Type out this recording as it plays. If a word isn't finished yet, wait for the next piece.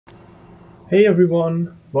Hey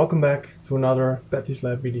everyone, welcome back to another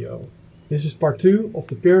PattysLab video. This is part 2 of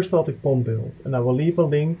the peristaltic pomp build, and I will leave a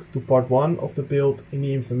link to part 1 of the build in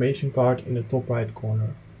the information card in the top right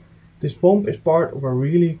corner. This pomp is part of a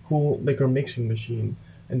really cool liquor mixing machine,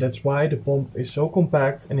 and that's why the pomp is so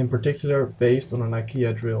compact and in particular based on an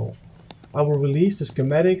IKEA drill. I will release the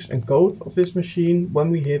schematics and code of this machine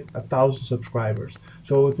when we hit 1000 subscribers,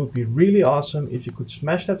 so it would be really awesome if you could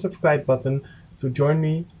smash that subscribe button to join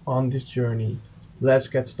me on this journey. Let's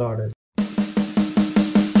get started.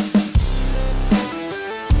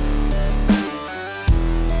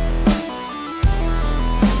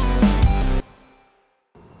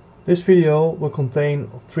 This video will contain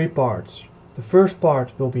 3 parts. The first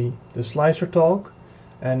part will be the slicer talk,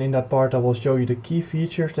 and in that part I will show you the key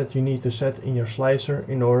features that you need to set in your slicer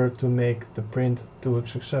in order to make the print to a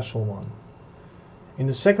successful one. In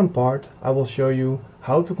the second part I will show you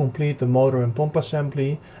how to complete the motor and pump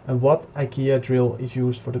assembly and what IKEA drill is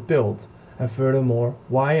used for the build, and furthermore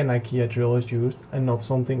why an IKEA drill is used and not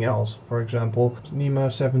something else, for example NEMA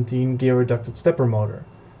 17 gear reducted stepper motor.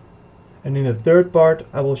 And in the third part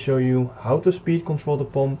I will show you how to speed control the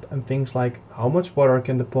pump and things like how much water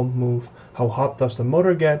can the pump move, how hot does the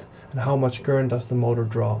motor get, and how much current does the motor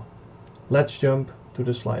draw. Let's jump to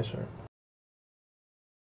the slicer.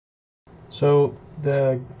 So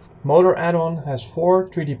the motor add-on has 4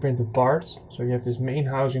 3D printed parts. So you have this main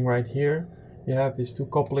housing right here, you have these 2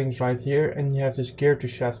 couplings right here, and you have this gear to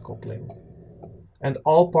shaft coupling. And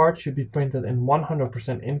all parts should be printed in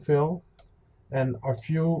 100% infill, and a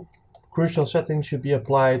few crucial settings should be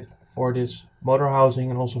applied for this motor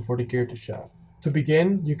housing and also for the gear to shaft. To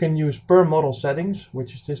begin, you can use per model settings,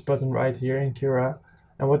 which is this button right here in IKEA.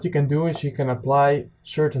 And what you can do is you can apply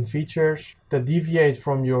certain features that deviate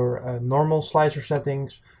from your normal slicer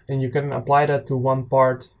settings, and you can apply that to one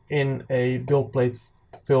part in a build plate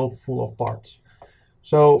filled full of parts.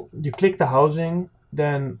 So you click the housing,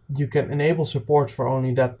 then you can enable supports for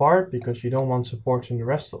only that part because you don't want supports in the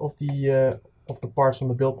rest of the parts on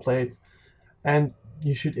the build plate, and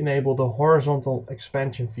you should enable the horizontal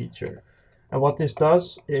expansion feature. And what this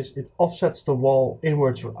does is it offsets the wall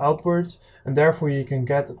inwards or outwards, and therefore you can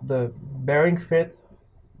get the bearing fit,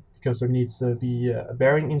 because there needs to be a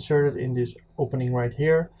bearing inserted in this opening right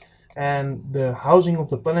here, and the housing of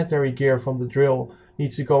the planetary gear from the drill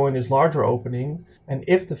needs to go in this larger opening. And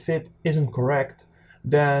if the fit isn't correct,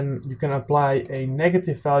 then you can apply a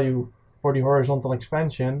negative value for the horizontal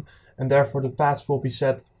expansion, and therefore the paths will be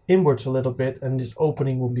set inwards a little bit and this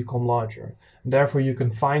opening will become larger. And therefore you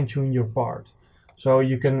can fine-tune your part. So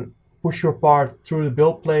you can push your part through the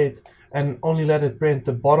build plate and only let it print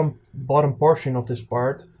the bottom portion of this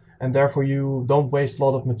part, and therefore you don't waste a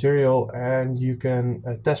lot of material, and you can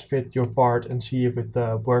test fit your part and see if it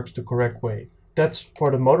works the correct way. That's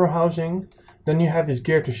for the motor housing. Then you have this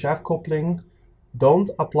gear to shaft coupling. Don't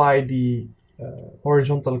apply the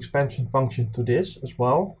horizontal expansion function to this as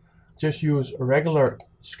well. Just use a regular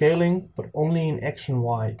scaling, but only in X and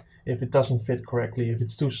Y if it doesn't fit correctly. If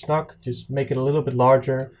it's too snug, just make it a little bit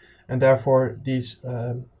larger, and therefore these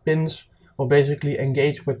pins will basically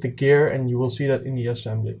engage with the gear, and you will see that in the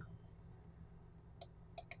assembly.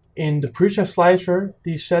 In the Prusa slicer,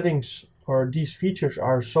 these settings or these features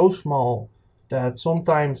are so small that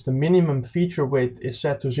sometimes the minimum feature width is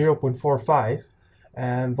set to 0.45,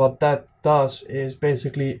 and what that does is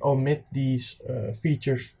basically omit these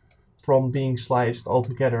features from being sliced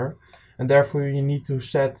altogether, and therefore you need to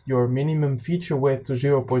set your minimum feature width to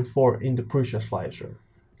 0.4 in the Prusa slicer.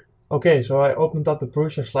 Okay, so I opened up the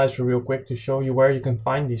Prusa slicer real quick to show you where you can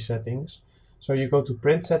find these settings. So you go to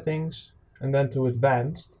print settings and then to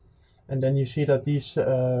advanced, and then you see that these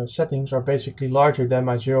settings are basically larger than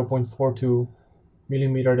my 0.42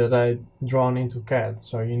 millimeter that I drawn into CAD.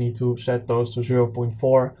 So you need to set those to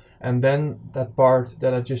 0.4, and then that part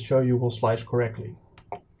that I just showed you will slice correctly.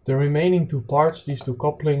 The remaining 2 parts, these 2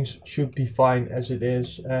 couplings, should be fine as it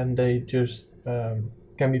is, and they just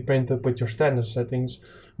can be printed with your standard settings.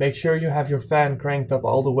 Make sure you have your fan cranked up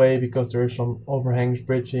all the way because there is some overhangs,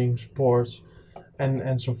 bridging, supports,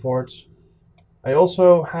 and so forth. I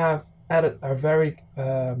also have added a very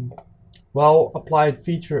well applied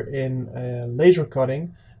feature in laser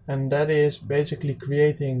cutting, and that is basically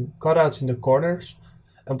creating cutouts in the corners.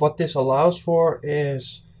 And what this allows for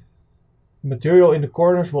is material in the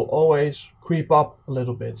corners will always creep up a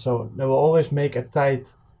little bit, so they will always make a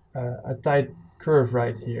tight curve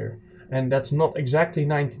right here, and that's not exactly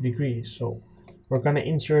 90 degrees. So we're going to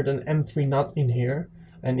insert an M3 nut in here,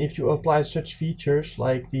 and if you apply such features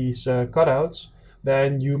like these cutouts,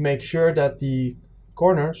 then you make sure that the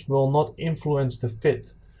corners will not influence the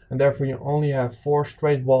fit, and therefore you only have 4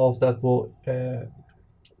 straight walls that will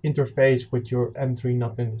interface with your M3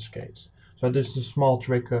 nut in this case. So this is a small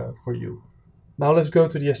trick for you. Now let's go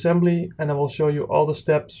to the assembly, and I will show you all the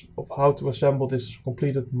steps of how to assemble this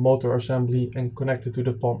completed motor assembly and connect it to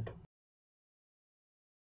the pump.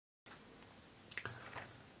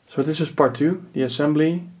 So this is part 2, the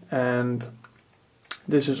assembly, and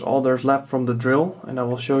this is all there's left from the drill, and I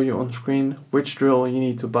will show you on screen which drill you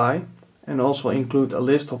need to buy, and also include a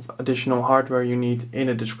list of additional hardware you need in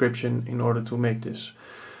a description in order to make this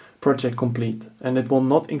project complete. And it will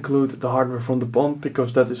not include the hardware from the pump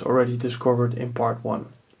because that is already discovered in part 1.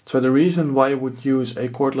 So the reason why you would use a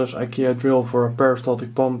cordless IKEA drill for a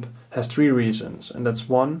peristaltic pump has 3 reasons, and that's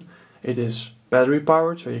 1, it is battery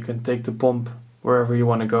powered, so you can take the pump wherever you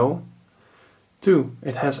want to go. 2,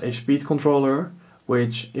 it has a speed controller,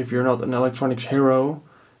 which if you're not an electronics hero,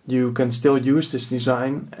 you can still use this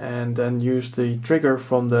design and then use the trigger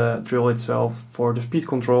from the drill itself for the speed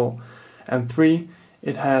control. And 3,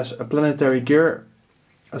 it has a planetary gear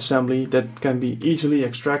assembly that can be easily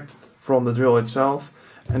extracted from the drill itself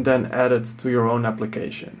and then added to your own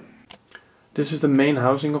application. This is the main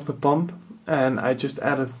housing of the pump, and I just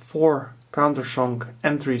added 4 countersunk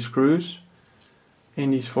M3 screws in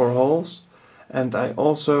these 4 holes, and I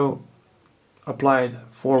also applied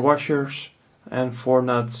 4 washers and 4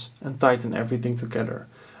 nuts and tightened everything together.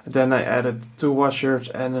 And then I added 2 washers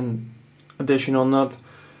and an additional nut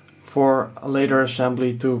for a later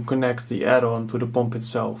assembly to connect the add-on to the pump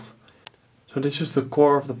itself. So this is the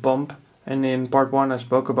core of the pump, and in part 1 I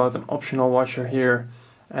spoke about an optional washer here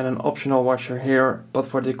and an optional washer here, but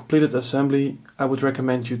for the completed assembly I would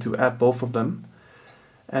recommend you to add both of them.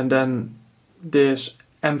 And then this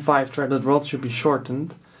M5 threaded rod should be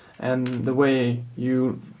shortened, and the way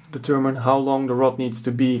you determine how long the rod needs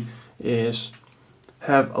to be is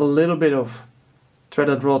have a little bit of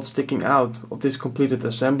threaded rod sticking out of this completed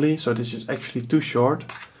assembly, so this is actually too short.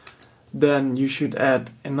 Then you should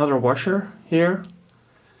add another washer here,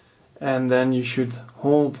 and then you should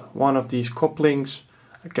hold one of these couplings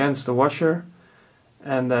against the washer,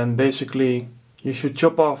 and then basically you should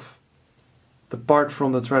chop off the part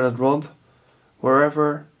from the threaded rod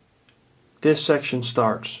wherever this section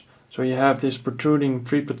starts. So you have this protruding,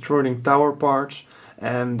 3 protruding tower parts,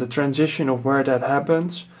 and the transition of where that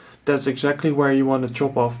happens, that's exactly where you want to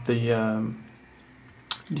chop off the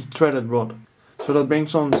threaded rod. So that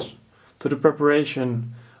brings us to the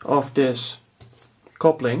preparation of this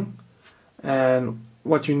coupling, and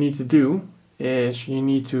what you need to do is you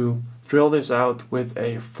need to drill this out with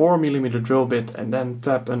a 4mm drill bit and then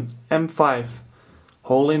tap an M5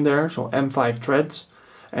 hole in there, so M5 threads,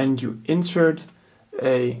 and you insert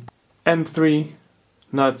a M3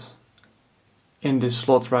 nut in this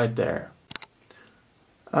slot right there.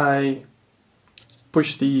 I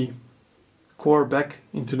push the core back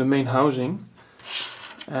into the main housing,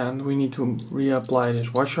 and we need to reapply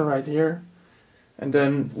this washer right here, and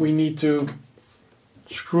then we need to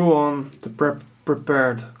screw on the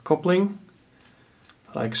prepared coupling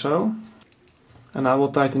like so, and I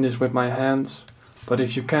will tighten this with my hands, but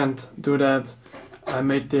if you can't do that, I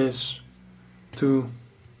made this 2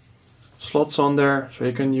 slots on there, so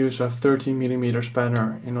you can use a 13mm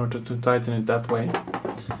spanner in order to tighten it that way.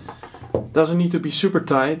 Doesn't need to be super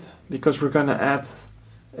tight because we're gonna add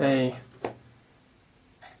a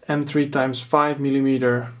M3 x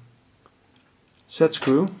 5mm set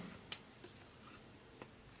screw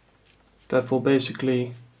that will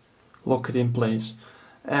basically lock it in place.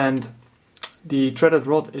 And the threaded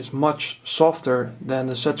rod is much softer than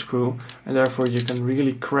the set screw, and therefore you can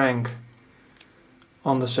really crank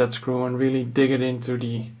on the set screw and really dig it into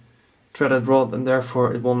the threaded rod, and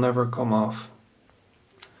therefore it will never come off.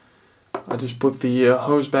 I just put the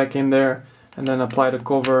hose back in there and then apply the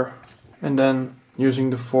cover, and then using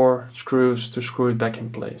the 4 screws to screw it back in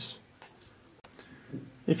place.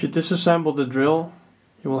 If you disassemble the drill,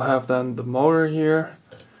 you will have then the motor here,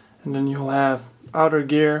 and then you'll have outer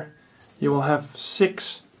gear. You will have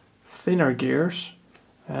 6 thinner gears,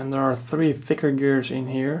 and there are 3 thicker gears in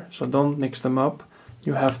here, so don't mix them up.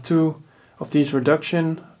 You have 2 of these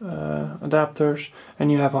reduction adapters,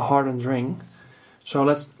 and you have a hardened ring. So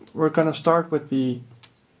we're gonna start with the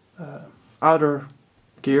outer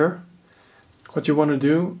gear. What you want to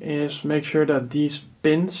do is make sure that these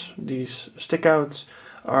pins, these stick outs,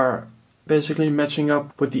 are basically matching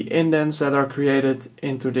up with the indents that are created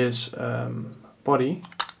into this body.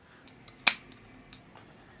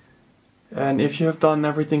 And if you have done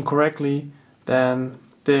everything correctly, then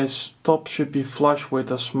this top should be flush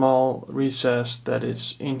with a small recess that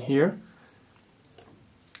is in here.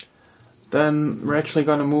 Then we're actually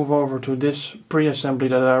going to move over to this pre-assembly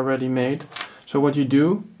that I already made. So what you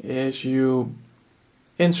do is you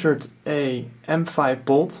insert a M5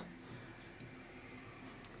 bolt,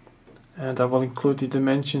 and I will include the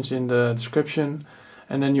dimensions in the description,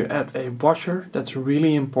 and then you add a washer. That's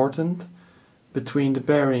really important between the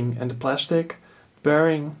bearing and the plastic.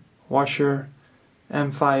 Bearing, washer,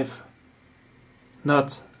 M5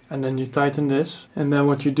 nut, and then you tighten this. And then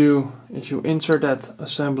what you do is you insert that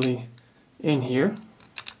assembly in here,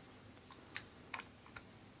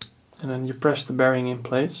 and then you press the bearing in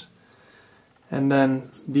place. And then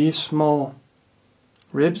these small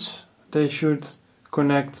ribs, they should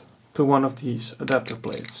connect to one of these adapter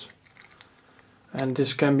plates. And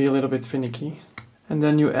this can be a little bit finicky. And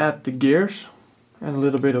then you add the gears and a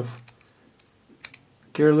little bit of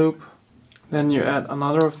gear loop. Then you add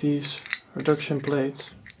another of these reduction plates,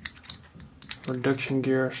 reduction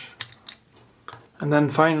gears. And then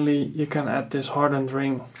finally you can add this hardened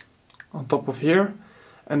ring on top of here.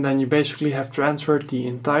 And then you basically have transferred the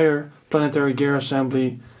entire planetary gear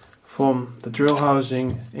assembly from the drill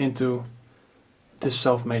housing into this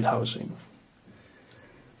self-made housing.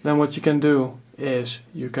 Then what you can do is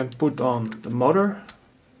you can put on the motor,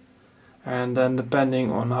 and then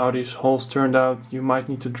depending on how these holes turned out, you might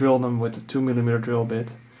need to drill them with a 2mm drill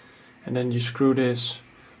bit, and then you screw this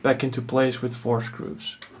back into place with 4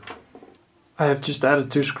 screws. I have just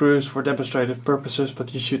added 2 screws for demonstrative purposes,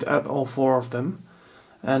 but you should add all 4 of them.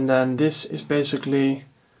 And then this is basically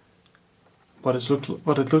what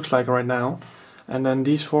it looks like right now. And then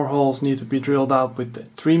these 4 holes need to be drilled out with the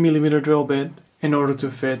 3mm drill bit in order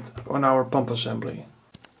to fit on our pump assembly.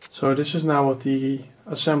 So this is now what the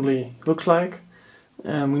assembly looks like.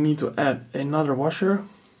 And we need to add another washer.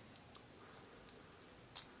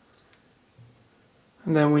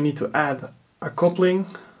 And then we need to add a coupling,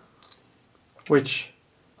 which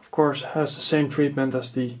of course has the same treatment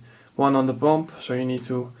as the one on the pump. So you need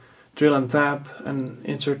to drill and tap and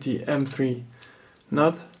insert the M3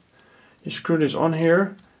 nut. You screw this on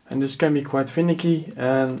here, and this can be quite finicky,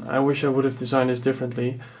 and I wish I would have designed this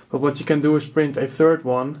differently. But what you can do is print a third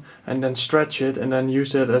one and then stretch it and then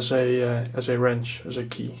use it as a wrench, as a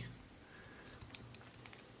key.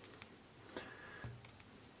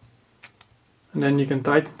 And then you can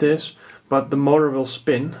tighten this, but the motor will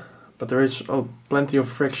spin, but there is plenty of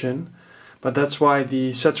friction. But that's why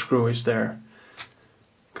the set screw is there,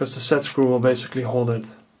 because the set screw will basically hold it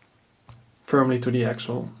firmly to the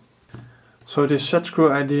axle. So this set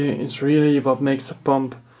screw idea is really what makes the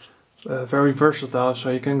pump very versatile, so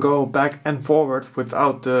you can go back and forward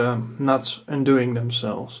without the nuts undoing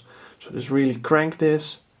themselves. So just really crank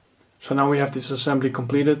this. So now we have this assembly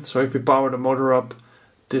completed. So if we power the motor up,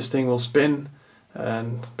 this thing will spin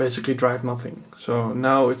and basically drive nothing. So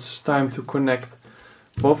now it's time to connect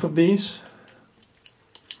both of these,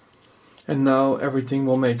 and now everything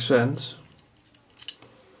will make sense.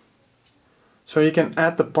 So you can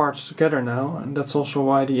add the parts together now, and that's also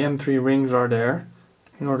why the M3 rings are there,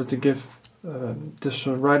 in order to give this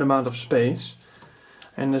right amount of space.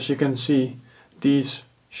 And as you can see, these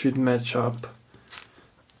should match up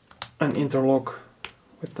and interlock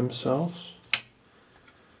with themselves.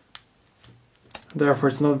 Therefore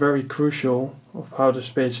it's not very crucial of how the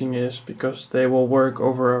spacing is, because they will work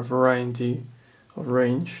over a variety of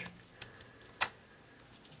range.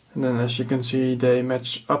 And then as you can see, they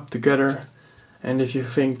match up together. And if you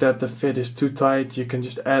think that the fit is too tight, you can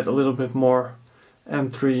just add a little bit more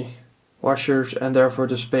M3 washers, and therefore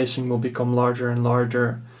the spacing will become larger and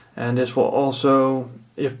larger. And this will also,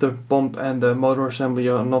 if the pump and the motor assembly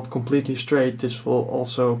are not completely straight, this will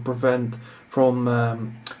also prevent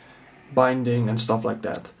from binding and stuff like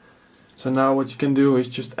that. So now what you can do is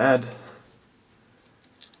just add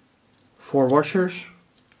 4 washers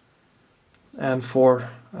and 4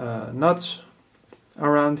 nuts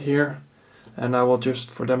around here. And I will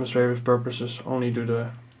just, for demonstrative purposes, only do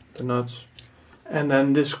the nuts. And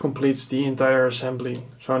then this completes the entire assembly.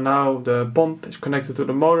 So now the pump is connected to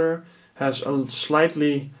the motor, has a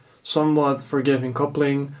slightly, somewhat forgiving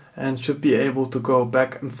coupling, and should be able to go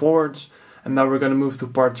back and forwards. And now we're going to move to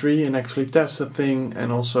part 3 and actually test the thing,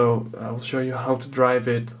 and also I'll show you how to drive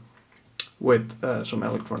it with some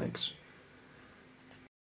electronics.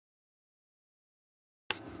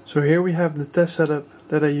 So here we have the test setup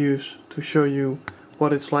that I use to show you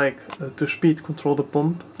what it's like to speed control the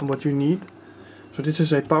pump and what you need. So this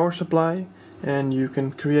is a power supply, and you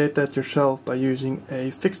can create that yourself by using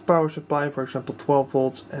a fixed power supply, for example 12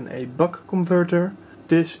 volts, and a buck converter.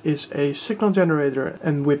 This is a signal generator,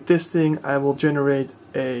 and with this thing I will generate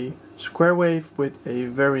a square wave with a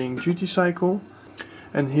varying duty cycle.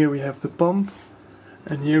 And here we have the pump,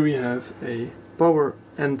 And here we have a power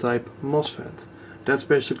N-type MOSFET. That's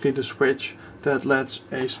basically the switch that lets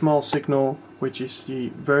a small signal, which is the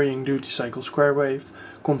varying duty cycle square wave,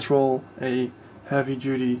 control a heavy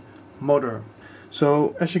duty motor.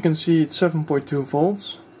 So as you can see, it's 7.2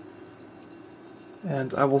 volts.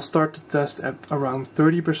 And I will start the test at around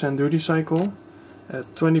 30% duty cycle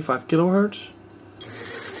at 25 kilohertz.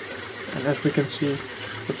 And as we can see,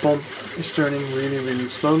 the pump is turning really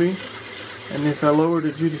slowly. And if I lower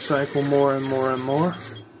the duty cycle more and more,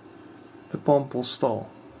 the pump will stall,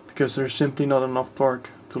 because there's simply not enough torque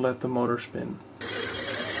to let the motor spin.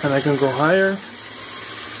 And I can go higher,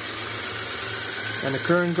 and the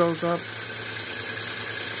current goes up.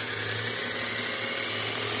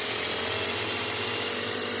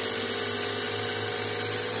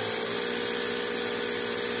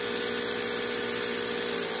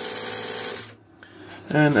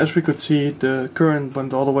 And as we could see, the current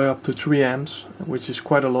went all the way up to 3 amps, which is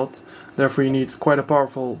quite a lot. Therefore you need quite a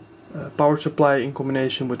powerful power supply in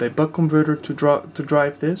combination with a buck converter to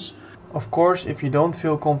drive this. Of course, if you don't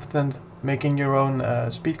feel confident making your own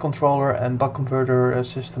speed controller and buck converter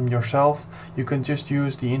system yourself, you can just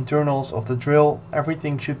use the internals of the drill.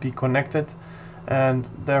 Everything should be connected, and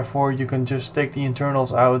therefore you can just take the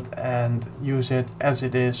internals out and use it as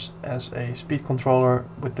it is, as a speed controller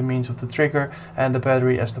with the means of the trigger and the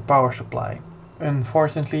battery as the power supply.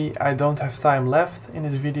 Unfortunately, I don't have time left in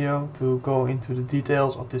this video to go into the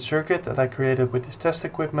details of this circuit that I created with this test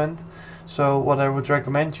equipment. So what I would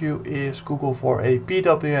recommend you is Google for a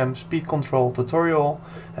PWM speed control tutorial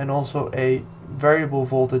and also a variable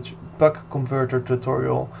voltage buck converter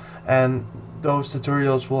tutorial, and those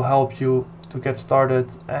tutorials will help you to get started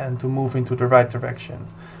and to move into the right direction.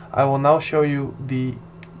 I will now show you the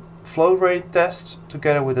flow rate tests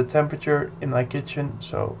together with the temperature in my kitchen,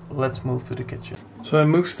 so let's move to the kitchen. So I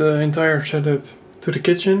moved the entire setup to the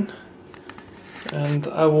kitchen, and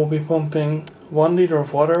I will be pumping 1 liter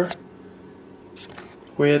of water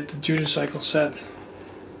with the duty cycle set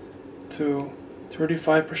to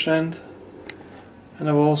 35%, and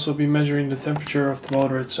I will also be measuring the temperature of the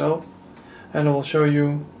motor itself, and I will show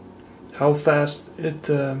you how fast it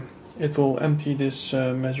will empty this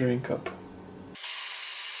measuring cup.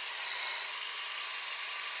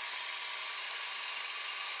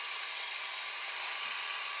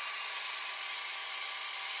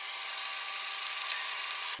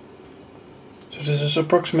 So this is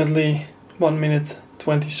approximately 1 minute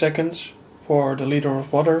 20 seconds for the liter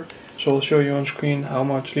of water. So I'll show you on screen how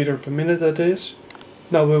much liter per minute that is.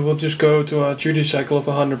 Now we will just go to a duty cycle of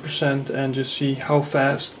 100% and just see how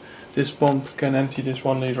fast this pump can empty this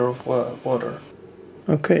 1 liter of water.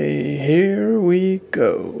 Okay, here we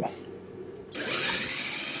go.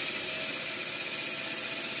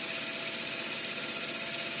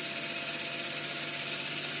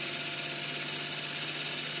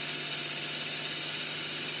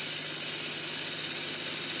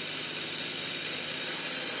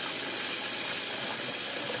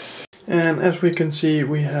 And as we can see,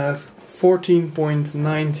 we have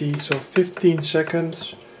 14.90, so 15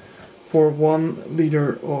 seconds for 1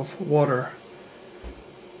 liter of water.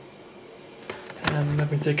 And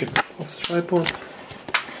let me take it off the tripod.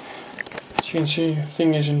 As you can see, the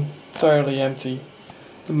thing is entirely empty.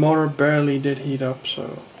 The motor barely did heat up,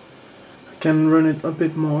 so I can run it a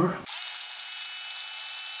bit more.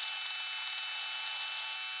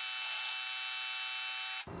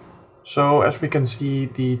 So as we can see,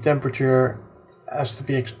 the temperature, as to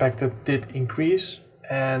be expected, did increase,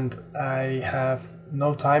 and I have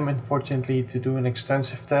no time, unfortunately, to do an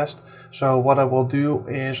extensive test. So what I will do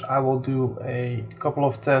is I will do a couple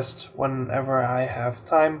of tests whenever I have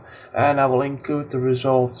time, and I will include the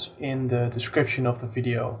results in the description of the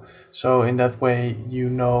video. So in that way you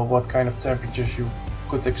know what kind of temperatures you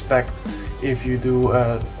could expect if you do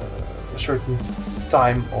a certain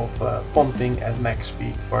time of pumping at max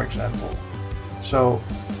speed, for example. So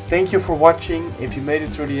thank you for watching. If you made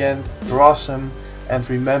it through the end, you're awesome, and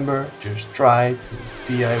remember, just try to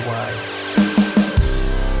DIY.